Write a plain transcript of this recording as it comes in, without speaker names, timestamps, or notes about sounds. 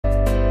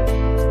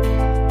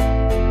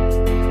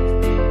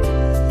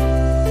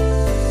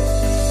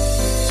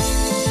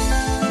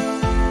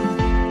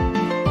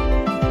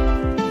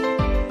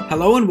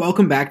Hello and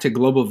welcome back to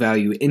Global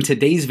Value. In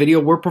today's video,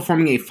 we're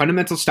performing a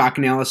fundamental stock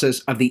analysis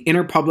of the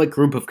Interpublic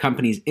Group of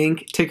Companies,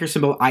 Inc., ticker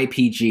symbol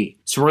IPG.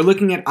 So we're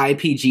looking at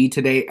IPG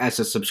today as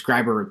a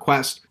subscriber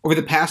request. Over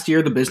the past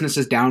year, the business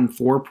is down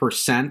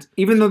 4%.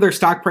 Even though their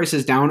stock price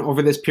is down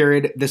over this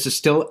period, this is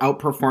still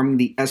outperforming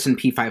the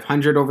S&P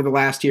 500 over the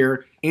last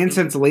year. And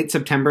since late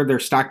September, their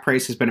stock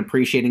price has been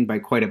appreciating by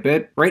quite a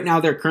bit. Right now,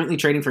 they're currently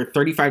trading for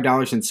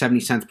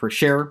 $35.70 per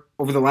share.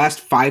 Over the last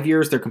 5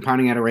 years, they're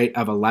compounding at a rate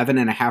of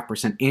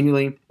 11.5%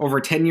 annually.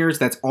 Over 10 years,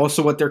 that's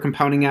also what they're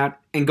compounding at.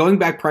 And going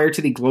back prior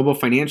to the global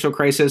financial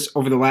crisis,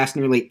 over the last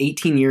nearly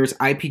 18 years,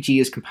 IPG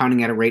is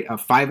compounding at a rate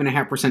of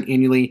 5.5%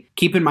 annually.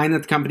 Keep in mind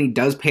that the company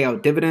does pay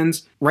out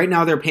dividends. Right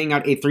now, they're paying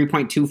out a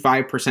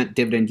 3.25%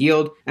 dividend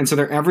yield, and so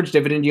their average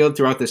dividend yield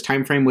throughout this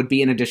time frame would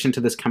be in addition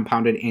to this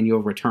compounded annual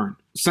return.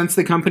 Since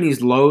the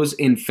company's lows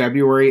in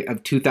February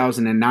of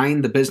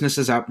 2009, the business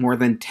is up more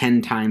than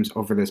 10 times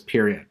over this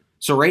period.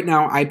 So right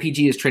now,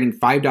 IPG is trading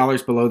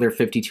 $5 below their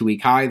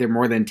 52-week high. They're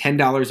more than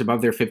 $10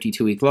 above their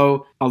 52-week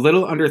low. A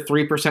little under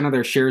 3% of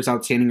their shares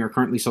outstanding are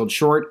currently sold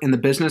short, and the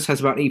business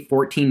has about a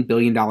 $14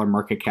 billion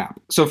market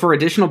cap. So for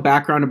additional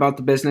background about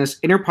the business,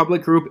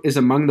 Interpublic Group is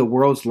among the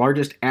world's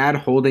largest ad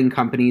holding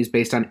companies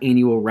based on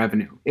annual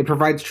revenue. It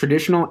provides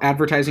traditional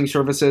advertising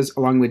services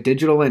along with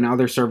digital and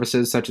other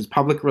services such as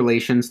public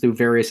relations through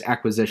various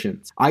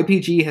acquisitions.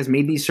 IPG has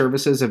made these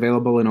services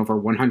available in over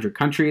 100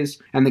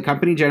 countries, and the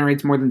company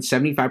generates more than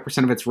 75%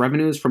 of its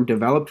revenues from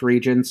developed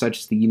regions such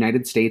as the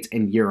United States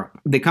and Europe.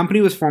 The company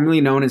was formerly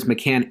known as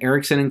McCann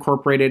Erickson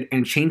Incorporated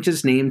and changed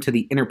its name to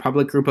the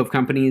Interpublic Group of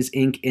Companies,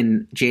 Inc.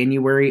 in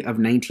January of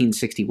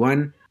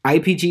 1961.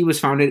 IPG was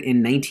founded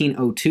in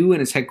 1902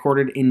 and is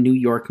headquartered in New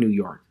York, New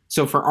York.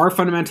 So for our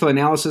fundamental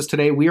analysis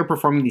today, we are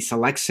performing the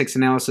Select 6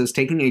 analysis,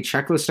 taking a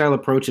checklist-style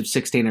approach of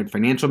 6 standard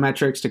financial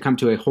metrics to come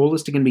to a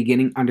holistic and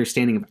beginning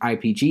understanding of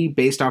IPG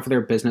based off of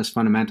their business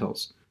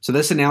fundamentals. So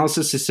this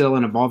analysis is still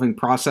an evolving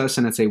process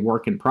and it's a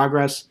work in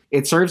progress.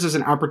 It serves as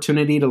an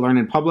opportunity to learn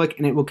in public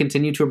and it will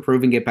continue to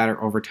improve and get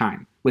better over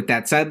time. With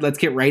that said, let's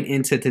get right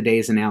into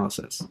today's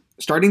analysis.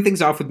 Starting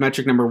things off with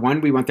metric number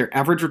 1, we want their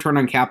average return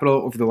on capital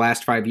over the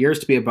last 5 years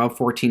to be above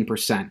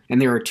 14%.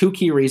 And there are 2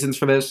 key reasons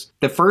for this.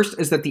 The first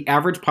is that the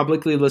average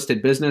publicly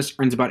listed business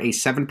earns about a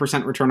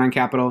 7% return on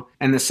capital.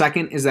 And the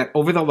second is that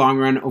over the long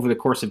run, over the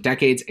course of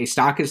decades, a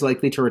stock is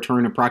likely to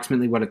return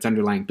approximately what its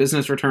underlying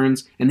business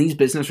returns. And these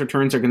business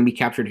returns are going to be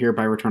captured here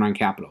by return on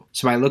capital.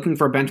 So by looking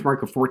for a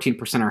benchmark of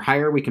 14% or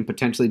higher, we can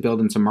potentially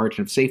build in some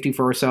margin of safety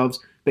for ourselves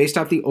based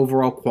off the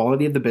overall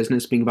quality of the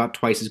business being about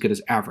twice as good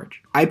as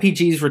average.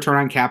 IPG's return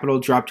on capital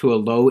dropped to a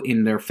low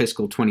in their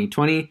fiscal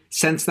 2020.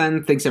 Since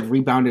then, things have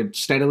rebounded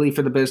steadily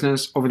for the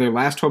business. Over their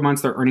last 12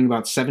 months, they're earning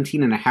about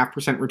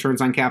 17.5%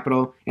 returns on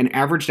capital, and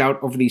averaged out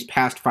over these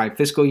past 5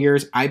 fiscal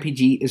years,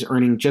 IPG is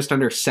earning just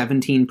under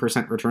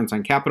 17% returns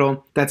on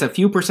capital. That's a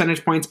few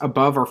percentage points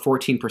above our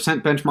 14%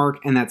 benchmark,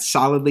 and that's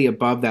solidly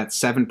above that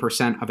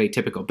 7% of a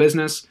typical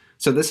business.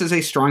 So this is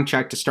a strong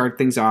check to start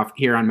things off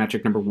here on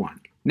metric number 1.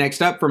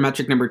 Next up, for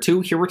metric number 2,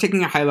 here we're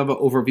taking a high-level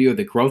overview of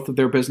the growth of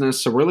their business.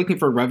 So we're looking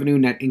for revenue,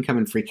 net income,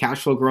 and free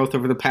cash flow growth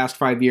over the past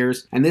 5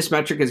 years. And this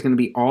metric is going to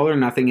be all or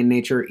nothing in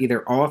nature.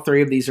 Either all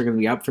 3 of these are going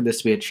to be up for this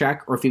to be a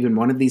check, or if even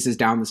one of these is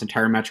down, this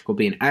entire metric will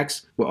be an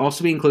X. We'll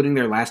also be including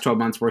their last 12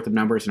 months worth of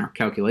numbers in our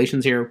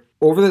calculations here.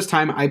 Over this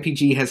time,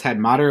 IPG has had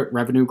moderate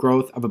revenue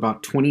growth of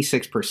about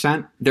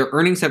 26%. Their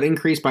earnings have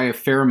increased by a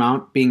fair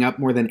amount, being up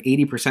more than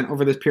 80%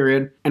 over this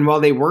period. And while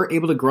they were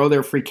able to grow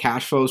their free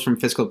cash flows from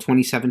fiscal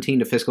 2017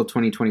 to fiscal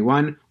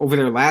 2021, over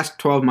their last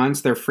 12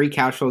 months, their free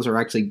cash flows are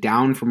actually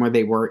down from where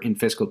they were in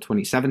fiscal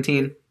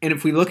 2017. And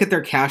if we look at their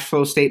cash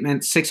flow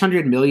statement,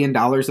 $600 million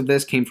of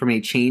this came from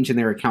a change in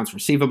their accounts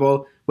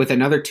receivable, with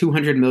another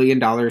 $200 million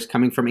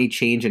coming from a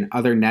change in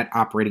other net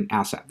operating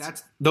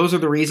assets. Those are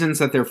the reasons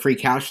that their free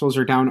cash flows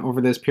are down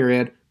over this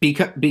period.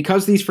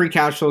 Because these free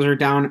cash flows are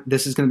down,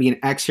 this is going to be an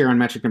X here on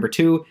metric number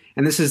 2,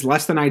 and this is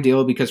less than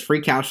ideal because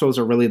free cash flows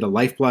are really the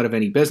lifeblood of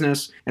any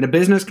business, and a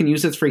business can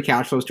use its free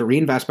cash flows to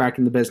reinvest back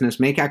in the business,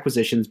 make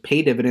acquisitions,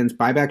 pay dividends,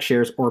 buy back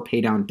shares, or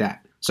pay down debt.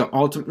 So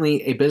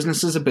ultimately, a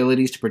business's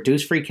abilities to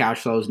produce free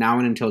cash flows now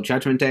and until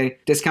Judgment Day,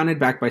 discounted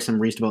back by some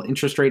reasonable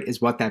interest rate,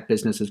 is what that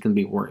business is going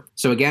to be worth.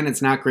 So again,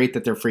 it's not great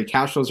that their free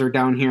cash flows are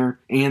down here,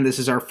 and this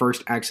is our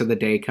first X of the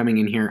day coming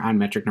in here on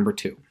metric number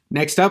 2.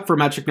 Next up, for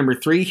metric number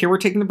 3, here we're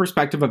taking the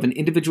perspective of an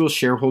individual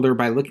shareholder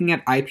by looking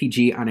at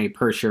IPG on a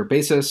per share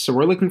basis. So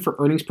we're looking for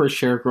earnings per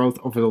share growth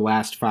over the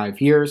last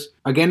 5 years.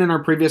 Again, in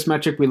our previous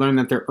metric, we learned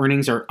that their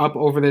earnings are up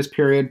over this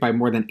period by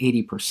more than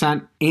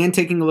 80%. And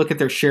taking a look at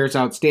their shares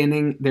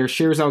outstanding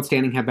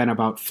have been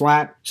about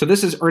flat. So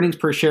this is earnings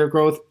per share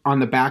growth on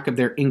the back of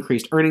their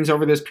increased earnings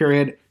over this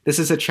period. This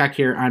is a check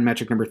here on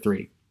metric number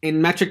 3. In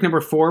metric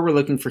number 4, we're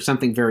looking for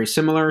something very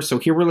similar. So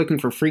here we're looking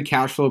for free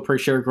cash flow per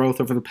share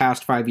growth over the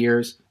past 5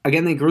 years.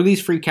 Again, they grew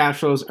these free cash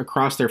flows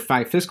across their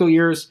 5 fiscal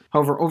years.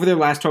 However, over their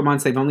last 12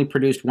 months, they've only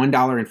produced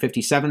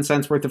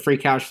 $1.57 worth of free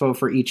cash flow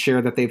for each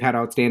share that they've had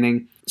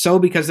outstanding. So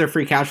because their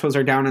free cash flows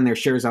are down and their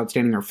shares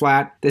outstanding are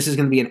flat, this is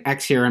going to be an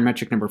X here on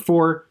metric number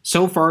 4.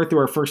 So far, through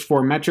our first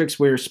 4 metrics,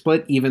 we're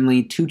split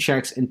evenly, 2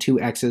 checks and 2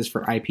 X's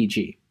for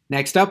IPG.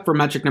 Next up, for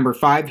metric number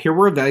 5, here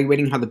we're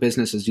evaluating how the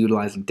business is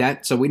utilizing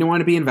debt. So we don't want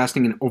to be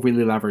investing in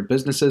overly levered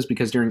businesses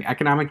because during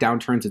economic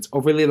downturns, it's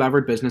overly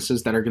levered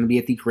businesses that are going to be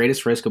at the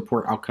greatest risk of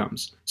poor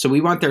outcomes. So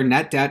we want their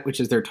net debt, which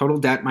is their total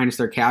debt minus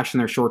their cash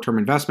and their short-term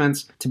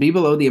investments, to be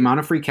below the amount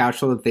of free cash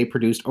flow that they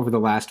produced over the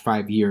last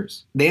 5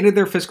 years. They ended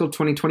their fiscal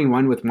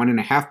 2021 with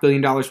 $1.5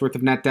 billion worth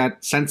of net debt.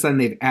 Since then,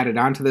 they've added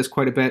on to this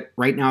quite a bit.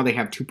 Right now, they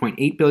have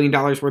 $2.8 billion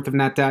worth of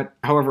net debt.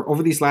 However,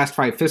 over these last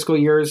 5 fiscal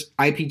years,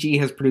 IPG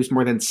has produced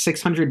more than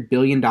 $600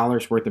 billion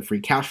worth of free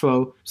cash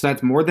flow, so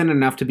that's more than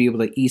enough to be able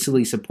to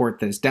easily support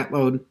this debt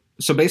load.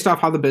 So based off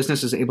how the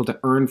business is able to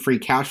earn free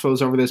cash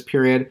flows over this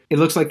period, it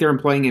looks like they're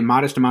employing a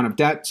modest amount of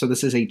debt, so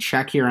this is a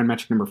check here on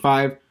metric number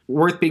 5.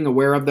 Worth being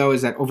aware of, though,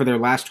 is that over their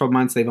last 12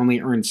 months, they've only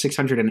earned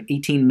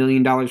 $618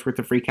 million worth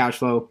of free cash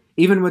flow.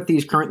 Even with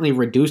these currently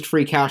reduced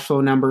free cash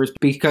flow numbers,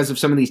 because of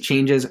some of these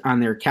changes on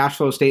their cash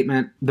flow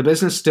statement, the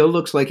business still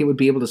looks like it would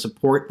be able to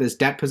support this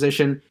debt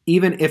position,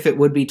 even if it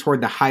would be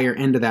toward the higher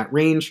end of that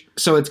range.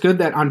 So it's good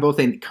that on both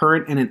a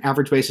current and an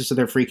average basis of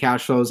their free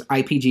cash flows,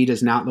 IPG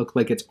does not look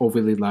like it's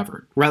overly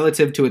levered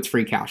relative to its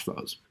free cash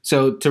flows.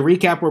 So to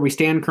recap where we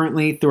stand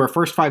currently, through our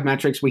first 5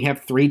 metrics, we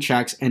have 3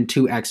 checks and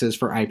 2 X's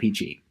for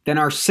IPG. Then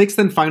our 6th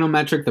and final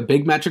metric, the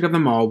big metric of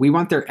them all, we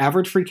want their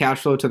average free cash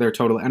flow to their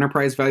total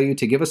enterprise value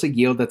to give us a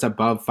yield that's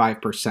above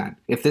 5%.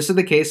 If this is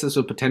the case, this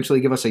will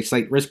potentially give us a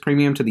slight risk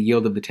premium to the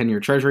yield of the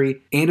 10-year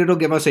treasury, and it'll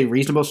give us a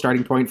reasonable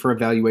starting point for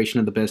evaluation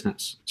of the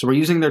business. So we're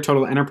using their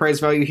total enterprise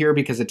value here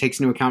because it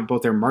takes into account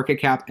both their market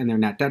cap and their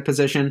net debt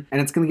position,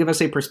 and it's going to give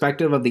us a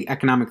perspective of the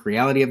economic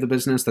reality of the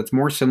business that's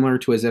more similar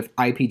to as if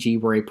IPG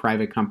were a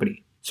private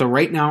company. So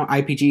right now,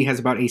 IPG has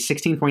about a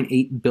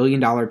 $16.8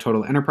 billion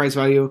total enterprise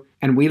value,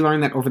 and we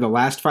learned that over the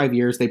last 5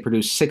 years, they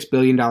produced $6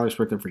 billion worth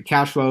of free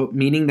cash flow,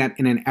 meaning that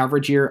in an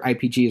average year,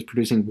 IPG is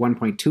producing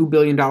 $1.2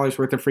 billion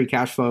worth of free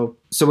cash flow.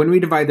 So when we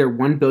divide their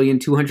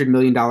 $1,200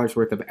 million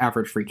worth of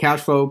average free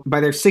cash flow by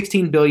their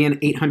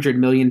 $16,800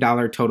 million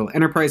total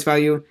enterprise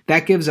value,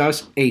 that gives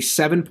us a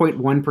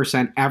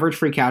 7.1% average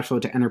free cash flow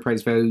to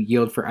enterprise value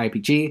yield for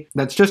IPG.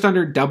 That's just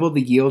under double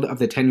the yield of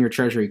the 10-year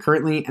treasury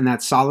currently, and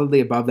that's solidly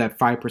above that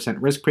 5%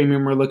 risk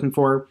premium we're looking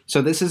for.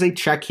 So this is a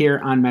check here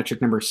on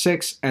metric number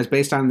 6, as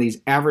based on these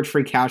average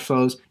free cash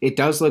flows, it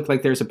does look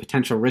like there's a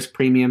potential risk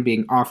premium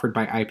being offered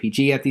by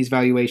IPG at these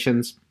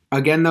valuations.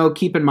 Again, though,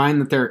 keep in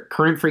mind that their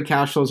current free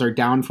cash flows are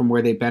down from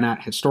where they've been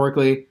at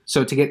historically.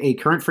 So to get a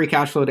current free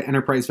cash flow to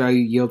enterprise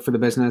value yield for the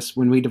business,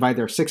 when we divide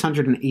their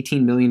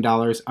 $618 million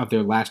of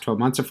their last 12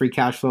 months of free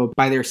cash flow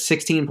by their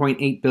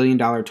 $16.8 billion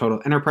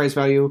total enterprise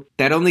value,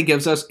 that only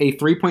gives us a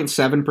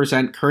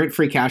 3.7% current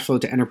free cash flow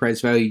to enterprise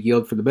value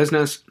yield for the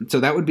business. So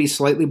that would be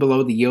slightly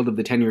below the yield of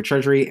the 10-year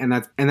treasury, and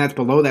that's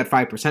below that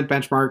 5%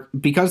 benchmark.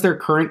 Because their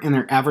current and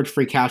their average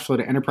free cash flow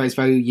to enterprise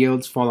value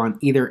yields fall on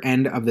either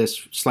end of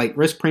this slight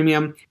risk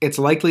premium, it's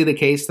likely the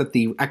case that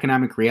the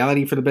economic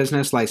reality for the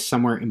business lies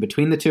somewhere in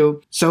between the two.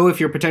 So if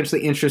you're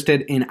potentially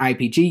interested in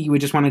IPG, you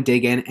would just want to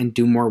dig in and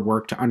do more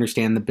work to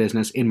understand the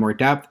business in more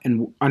depth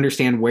and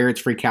understand where its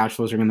free cash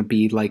flows are going to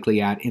be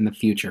likely at in the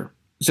future.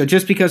 So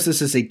just because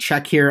this is a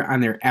check here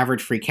on their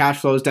average free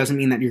cash flows doesn't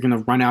mean that you're going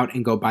to run out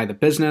and go buy the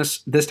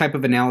business. This type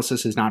of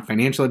analysis is not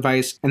financial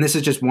advice, and this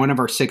is just one of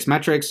our 6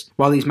 metrics.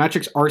 While these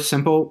metrics are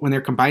simple, when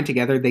they're combined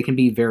together, they can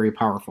be very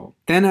powerful.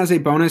 Then as a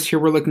bonus, here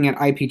we're looking at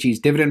IPG's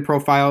dividend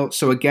profile.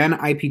 So again,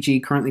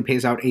 IPG currently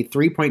pays out a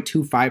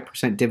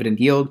 3.25% dividend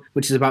yield,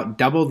 which is about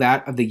double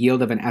that of the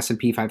yield of an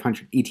S&P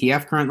 500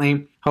 ETF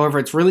currently. However,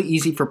 it's really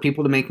easy for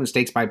people to make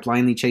mistakes by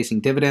blindly chasing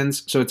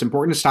dividends, so it's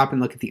important to stop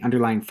and look at the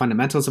underlying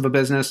fundamentals of a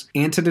business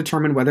and to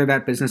determine whether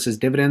that business's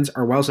dividends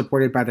are well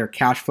supported by their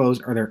cash flows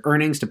or their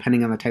earnings,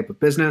 depending on the type of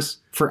business.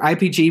 For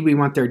IPG, we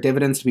want their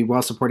dividends to be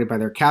well supported by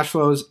their cash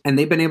flows, and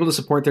they've been able to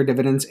support their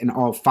dividends in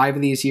all 5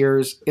 of these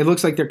years. It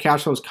looks like their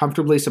cash flows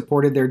comfortably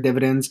supported their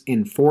dividends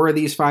in 4 of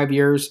these 5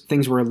 years.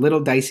 Things were a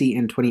little dicey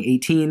in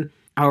 2018.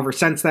 However,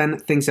 since then,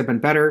 things have been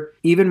better.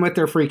 Even with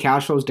their free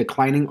cash flows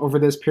declining over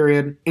this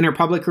period,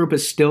 Interpublic Group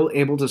is still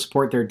able to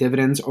support their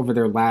dividends over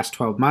their last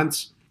 12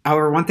 months.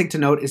 However, one thing to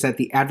note is that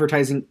the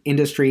advertising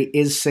industry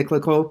is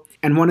cyclical,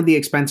 and one of the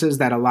expenses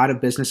that a lot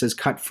of businesses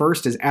cut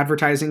first is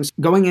advertising,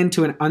 going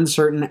into an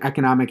uncertain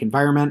economic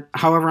environment.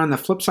 However, on the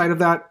flip side of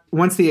that,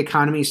 Once the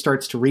economy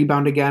starts to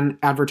rebound again,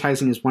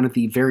 advertising is one of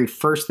the very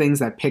first things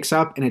that picks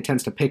up, and it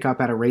tends to pick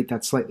up at a rate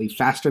that's slightly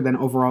faster than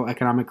overall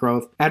economic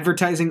growth.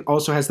 Advertising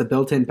also has the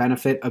built-in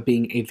benefit of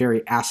being a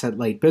very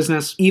asset-light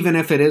business, even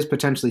if it is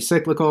potentially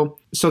cyclical.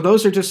 So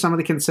those are just some of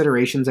the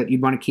considerations that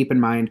you'd want to keep in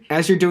mind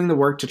as you're doing the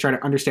work to try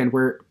to understand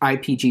where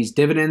IPG's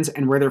dividends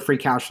and where their free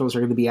cash flows are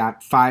going to be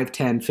at 5,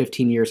 10,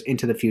 15 years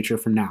into the future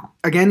from now.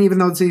 Again, even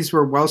though these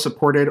were well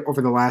supported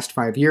over the last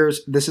 5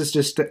 years, this is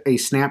just a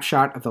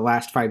snapshot of the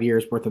last 5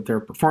 years worth of their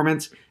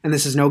performance, and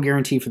this is no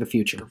guarantee for the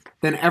future.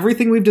 Then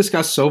everything we've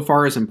discussed so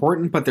far is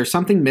important, but there's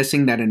something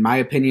missing that in my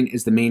opinion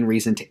is the main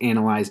reason to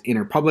analyze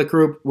Interpublic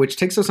Group, which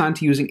takes us on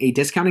to using a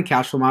discounted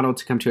cash flow model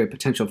to come to a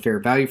potential fair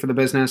value for the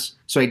business.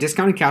 So a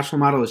discounted cash flow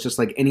model is just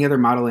like any other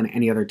model in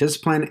any other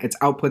discipline. Its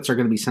outputs are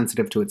going to be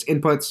sensitive to its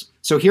inputs.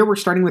 So here we're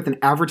starting with an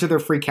average of their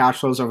free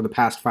cash flows over the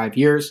past 5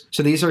 years.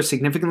 So these are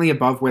significantly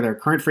above where their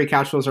current free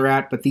cash flows are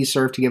at, but these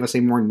serve to give us a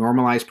more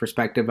normalized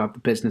perspective of the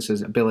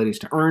business's abilities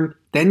to earn.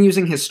 Then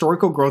using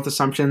historical growth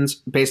assumptions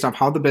based off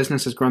how the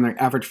business has grown their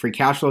average free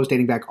cash flows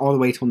dating back all the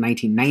way till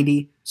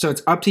 1990. So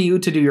it's up to you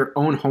to do your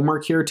own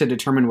homework here to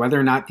determine whether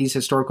or not these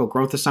historical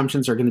growth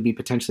assumptions are going to be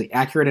potentially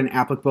accurate and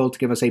applicable to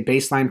give us a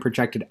baseline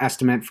projected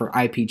estimate for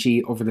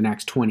IPG over the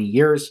next 20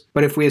 years.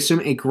 But if we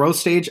assume a growth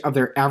stage of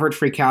their average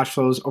free cash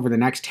flows over the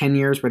next 10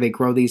 years where they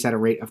grow these at a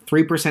rate of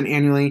 3%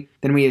 annually,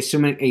 then we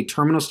assume a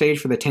terminal stage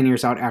for the 10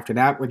 years out after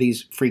that where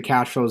these free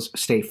cash flows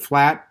stay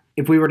flat.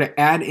 If we were to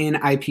add in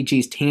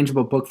IPG's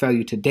tangible book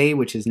value today,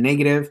 which is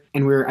negative,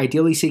 and we were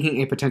ideally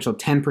seeking a potential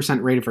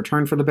 10% rate of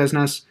return for the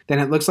business, then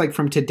it looks like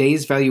from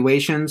today's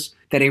valuations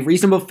that a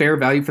reasonable fair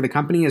value for the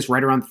company is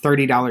right around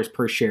 $30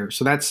 per share.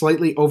 So that's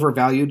slightly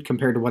overvalued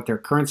compared to what their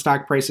current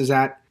stock price is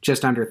at,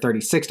 just under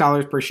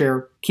 $36 per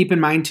share. Keep in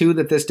mind too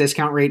that this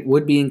discount rate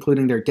would be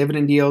including their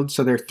dividend yield,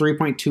 so their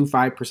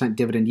 3.25%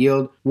 dividend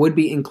yield would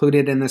be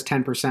included in this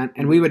 10%,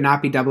 and we would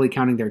not be doubly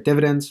counting their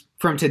dividends.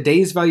 From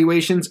today's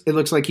valuations, it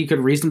looks like you could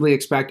reasonably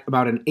expect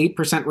about an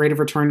 8% rate of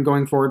return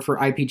going forward for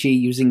IPG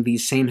using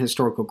these same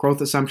historical growth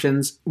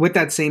assumptions, with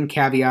that same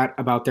caveat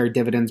about their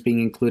dividends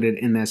being included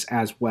in this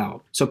as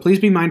well. So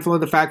please be mindful of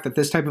the fact that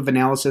this type of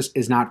analysis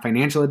is not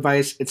financial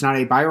advice, it's not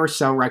a buy or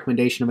sell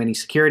recommendation of any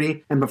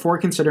security, and before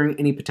considering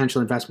any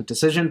potential investment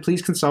decision,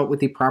 please consult with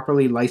the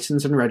properly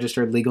licensed and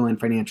registered legal and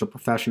financial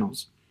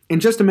professionals. In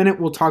just a minute,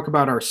 we'll talk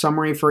about our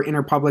summary for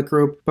Interpublic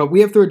Group, but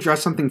we have to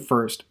address something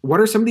first. What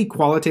are some of the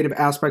qualitative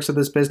aspects of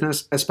this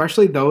business,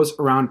 especially those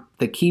around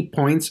the key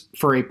points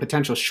for a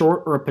potential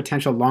short or a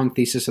potential long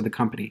thesis of the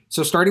company?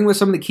 So starting with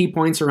some of the key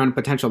points around a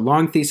potential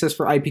long thesis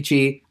for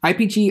IPG,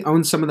 IPG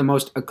owns some of the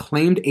most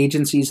acclaimed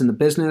agencies in the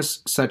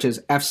business, such as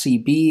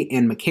FCB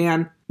and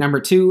McCann. Number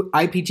 2,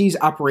 IPG's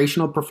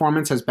operational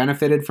performance has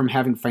benefited from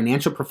having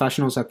financial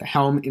professionals at the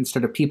helm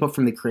instead of people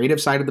from the creative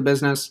side of the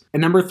business.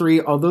 And number 3,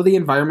 although the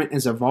environment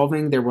is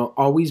evolving, there will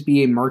always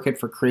be a market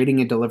for creating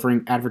and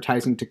delivering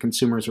advertising to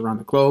consumers around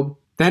the globe.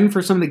 Then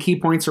for some of the key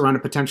points around a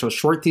potential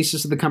short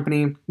thesis of the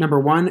company, number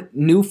 1,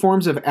 new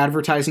forms of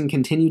advertising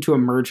continue to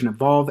emerge and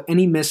evolve.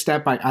 Any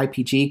misstep by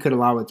IPG could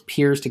allow its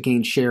peers to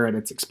gain share at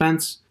its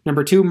expense.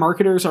 Number 2,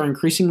 marketers are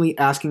increasingly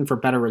asking for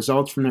better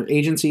results from their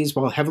agencies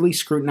while heavily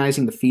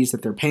scrutinizing the fees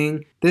that they're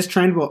paying. This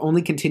trend will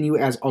only continue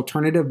as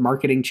alternative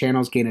marketing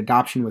channels gain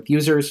adoption with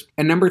users.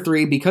 And number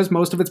 3, because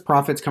most of its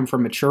profits come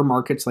from mature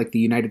markets like the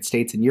United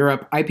States and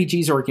Europe,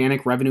 IPG's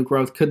organic revenue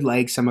growth could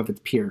lag some of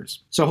its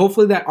peers. So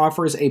hopefully that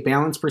offers a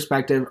balanced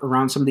perspective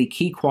around some of the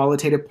key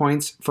qualitative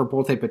points for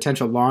both a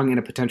potential long and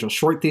a potential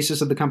short thesis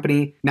of the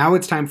company. Now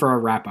it's time for our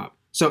wrap-up.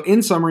 So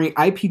in summary,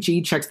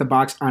 IPG checks the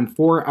box on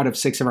 4 out of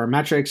 6 of our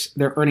metrics.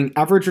 They're earning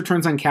average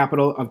returns on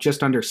capital of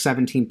just under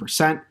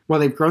 17%. While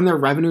they've grown their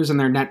revenues and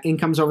their net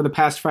incomes over the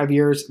past 5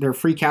 years, their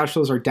free cash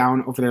flows are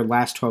down over their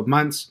last 12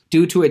 months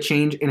due to a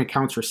change in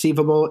accounts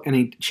receivable and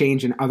a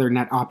change in other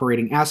net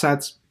operating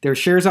assets. Their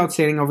shares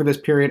outstanding over this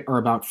period are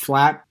about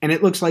flat, and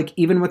it looks like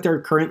even with their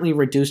currently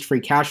reduced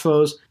free cash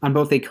flows, on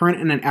both a current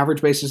and an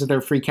average basis of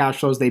their free cash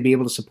flows, they'd be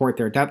able to support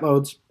their debt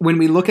loads. When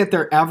we look at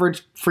their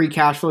average free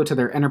cash flow to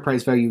their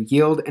enterprise value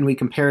yield, and we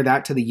compare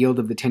that to the yield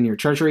of the 10-year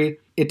treasury,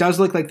 it does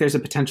look like there's a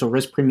potential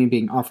risk premium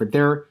being offered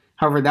there.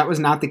 However, that was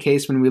not the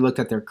case when we looked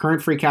at their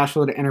current free cash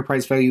flow to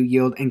enterprise value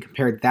yield and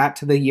compared that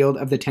to the yield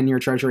of the 10-year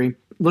treasury.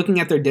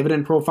 Looking at their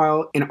dividend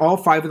profile, in all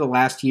 5 of the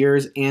last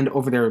years and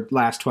over their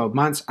last 12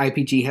 months,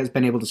 IPG has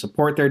been able to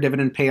support their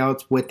dividend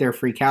payouts with their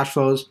free cash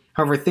flows.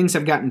 However, things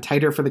have gotten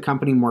tighter for the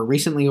company more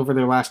recently over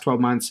their last 12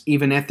 months,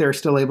 even if they're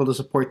still able to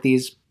support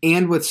these.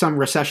 And with some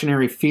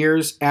recessionary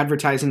fears,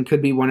 advertising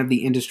could be one of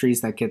the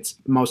industries that gets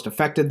most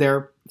affected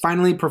there.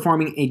 Finally,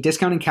 performing a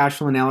discounted cash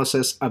flow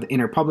analysis of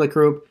Interpublic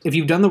Group. If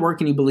you've done the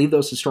work and you believe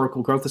those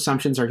historical growth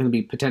assumptions are going to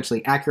be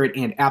potentially accurate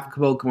and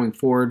applicable going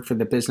forward for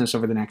the business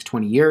over the next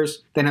 20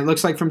 years, then it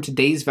looks like from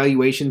today's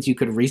valuations, you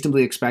could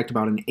reasonably expect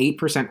about an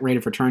 8% rate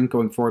of return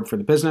going forward for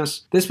the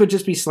business. This would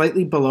just be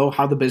slightly below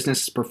how the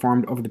business has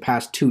performed over the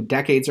past 2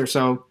 decades or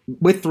so,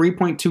 with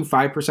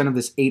 3.25% of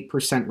this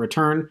 8%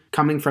 return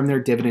coming from their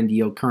dividend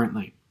yield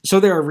currently. So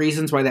there are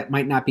reasons why that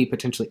might not be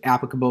potentially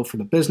applicable for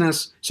the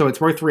business. So it's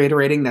worth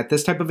reiterating that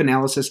this type of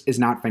analysis is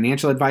not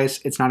financial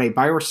advice. It's not a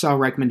buy or sell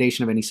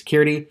recommendation of any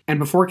security. And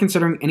before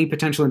considering any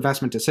potential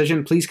investment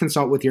decision, please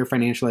consult with your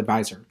financial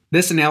advisor.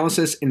 This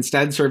analysis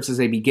instead serves as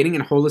a beginning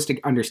and holistic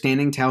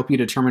understanding to help you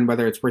determine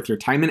whether it's worth your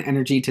time and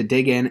energy to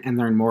dig in and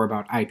learn more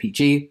about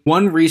IPG.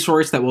 One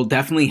resource that will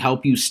definitely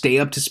help you stay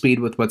up to speed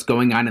with what's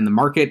going on in the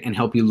market and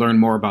help you learn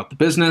more about the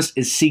business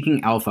is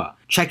Seeking Alpha.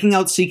 Checking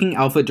out Seeking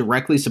Alpha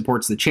directly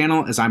supports the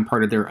channel as I'm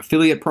part of their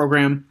affiliate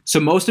program. So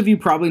most of you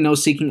probably know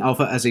Seeking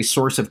Alpha as a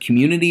source of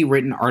community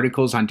written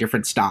articles on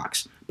different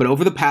stocks. But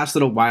over the past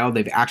little while,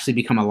 they've actually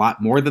become a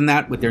lot more than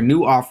that with their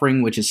new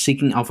offering, which is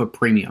Seeking Alpha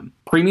Premium.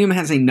 Premium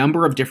has a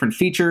number of different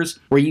features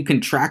where you can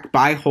track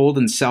buy, hold,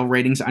 and sell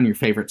ratings on your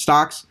favorite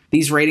stocks.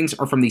 These ratings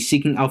are from the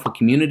Seeking Alpha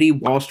community,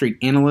 Wall Street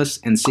analysts,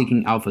 and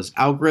Seeking Alpha's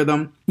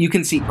algorithm. You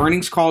can see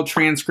earnings call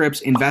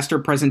transcripts, investor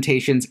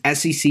presentations,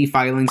 SEC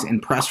filings,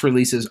 and press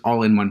releases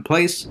all in one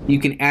place. You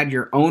can add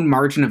your own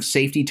margin of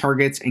safety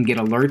targets and get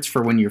alerts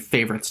for when your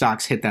favorite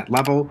stocks hit that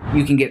level.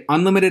 You can get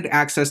unlimited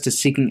access to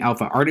Seeking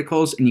Alpha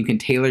articles, and you can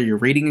tailor your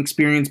reading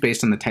experience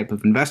based on the type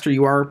of investor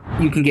you are.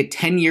 You can get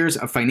 10 years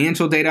of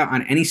financial data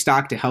on any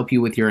stock to help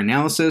you with your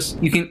analysis.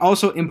 You can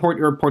also import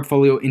your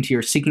portfolio into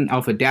your Seeking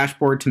Alpha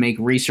dashboard to make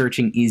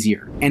researching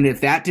easier. And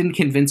if that didn't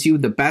convince you,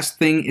 the best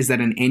thing is that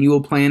an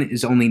annual plan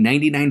is only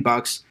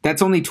 $99.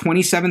 That's only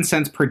 27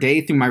 cents per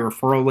day through my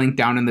referral link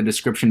down in the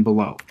description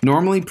below.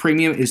 Normally,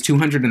 premium is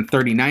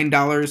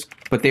 $239,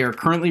 but they are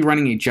currently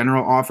running a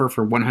general offer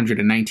for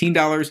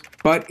 $119.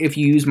 But if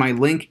you use my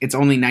link, it's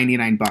only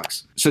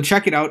 $99. So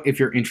check it out if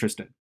you're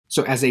interested.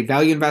 So as a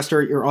value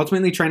investor, you're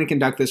ultimately trying to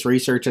conduct this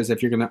research as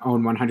if you're going to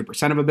own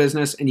 100% of a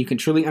business, and you can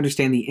truly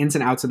understand the ins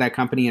and outs of that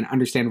company and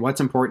understand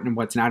what's important and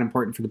what's not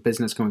important for the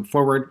business going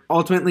forward,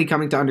 ultimately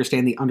coming to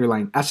understand the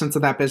underlying essence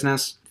of that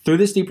business. Through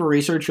this deeper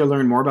research, you'll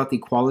learn more about the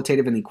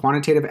qualitative and the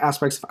quantitative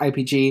aspects of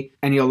IPG,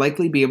 and you'll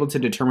likely be able to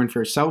determine for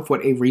yourself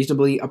what a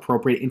reasonably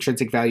appropriate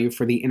intrinsic value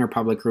for the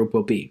Interpublic Group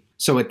will be.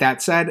 So with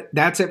that said,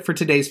 that's it for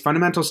today's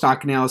fundamental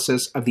stock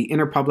analysis of the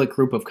Interpublic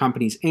Group of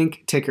Companies,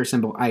 Inc., ticker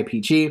symbol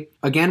IPG.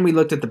 Again, we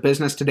looked at the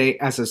business today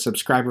as a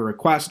subscriber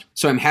request,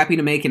 so I'm happy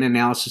to make an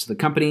analysis of the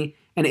company.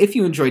 And if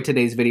you enjoyed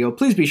today's video,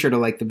 please be sure to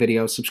like the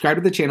video, subscribe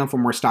to the channel for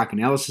more stock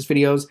analysis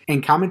videos,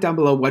 and comment down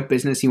below what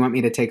business you want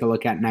me to take a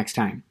look at next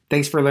time.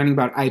 Thanks for learning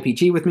about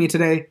IPG with me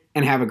today,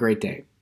 and have a great day.